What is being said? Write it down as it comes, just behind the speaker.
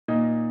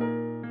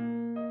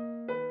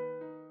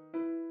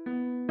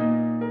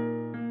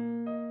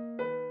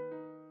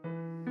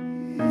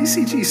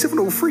ECG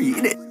 703,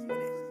 innit?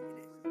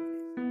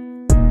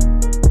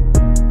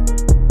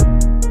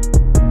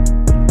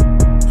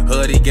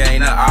 Hoodie gang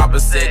the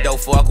opposite, don't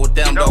fuck with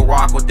them, don't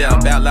rock with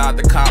them. Battle out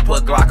the cop,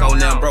 put Glock on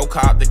them. Bro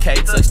cop the K,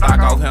 took stock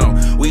off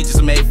him. We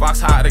just made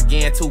Fox hot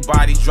again, 2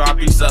 bodies dropped,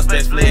 3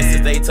 suspects fled.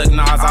 Since they took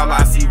Nas, all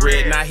I see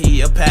red. Now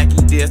he a pack, he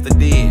dissed the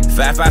dead.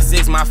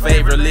 556 my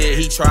favorite lid,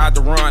 he tried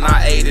to run,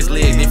 I ate his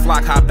legs. Then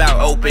Flock hop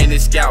out, open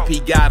his scalp, he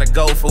gotta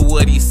go for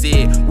what he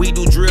said. We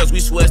do drills,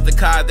 we switch the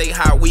cars, they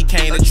hot, we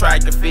can't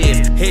attract the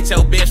feds. Hit your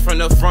bitch from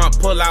the front,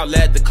 pull out,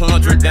 let the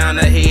clun drip down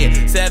the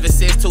head.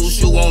 762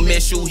 shoe won't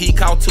miss you, he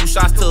caught 2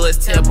 shots to his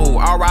temple.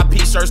 R.I.P.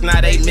 shirts, now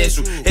they miss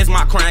you. It's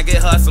my crown,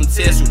 get her some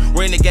tissue.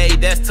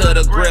 Renegade, that's to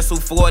the gristle.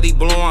 40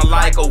 blowing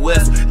like a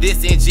whistle.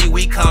 This NG,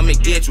 we come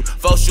and get you.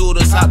 4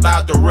 shooters, hop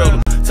out the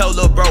riddle. Told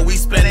lil' bro, we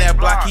spin that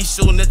block, he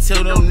shooting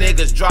until them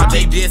niggas drop.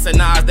 They dissing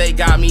Nas, they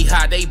got me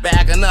hot, they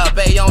backing up.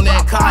 Hey, on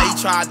that car,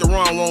 he tried to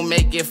run, won't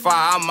make it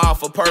fire. I'm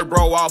off a perk,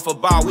 bro, off a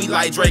bar. We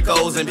like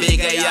Dracos and big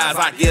AIs.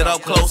 I get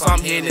up close,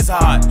 I'm hitting his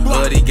heart.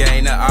 Hoodie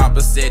gang the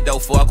opposite,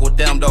 don't fuck with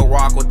them, don't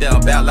rock with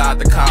them. Battle out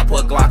the cop,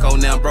 put Glock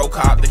on them. Bro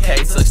cop the K,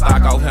 took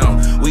stock off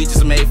him. We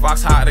just made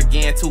Fox hot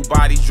again, 2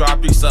 bodies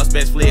dropped, 3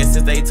 suspects fled.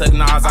 Since they took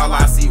Nas, all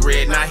I see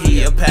red. Now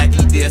he a pack,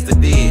 he dissed the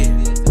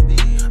dead.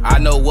 I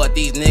know what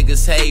these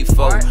niggas hate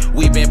for.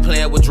 We been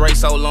playing with Drake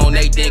so long,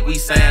 they think we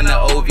signed the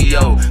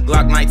OVO.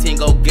 Glock 19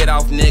 go get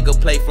off,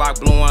 nigga, play Flock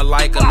blowing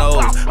like a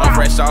nose. I'm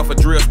fresh off a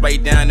drill, spray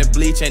down the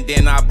bleach, and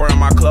then I burn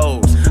my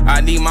clothes.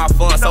 I need my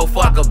fun, so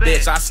fuck a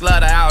bitch. I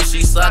slut her out,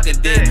 she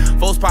suckin' dick.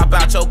 Folks pop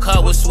out your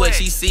cut with switch,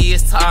 he see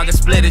his target,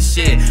 split his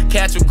shit.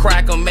 Catch him,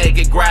 crack him, make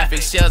it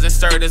graphic. Shells and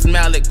inserters,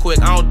 mail it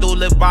quick. I don't do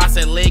lip boss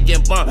and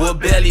Lincoln bump.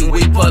 With Billy,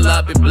 we pull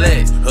up and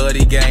blitz.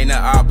 Hoodie gang the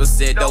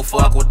opposite, don't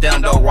fuck with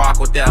them, don't rock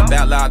with them.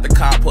 Battle out the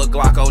cop, put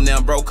Glock on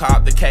them. Bro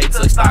cop the K,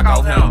 took stock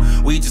off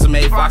him. We just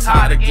made Fox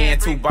hot again,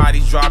 2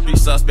 bodies dropped, 3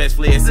 suspects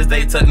fled. Since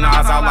they took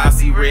Nas, all I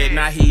see red.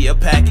 Now he a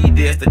pack, he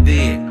dissed the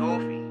dead.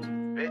 Goofy,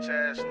 bitch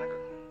ass nigga.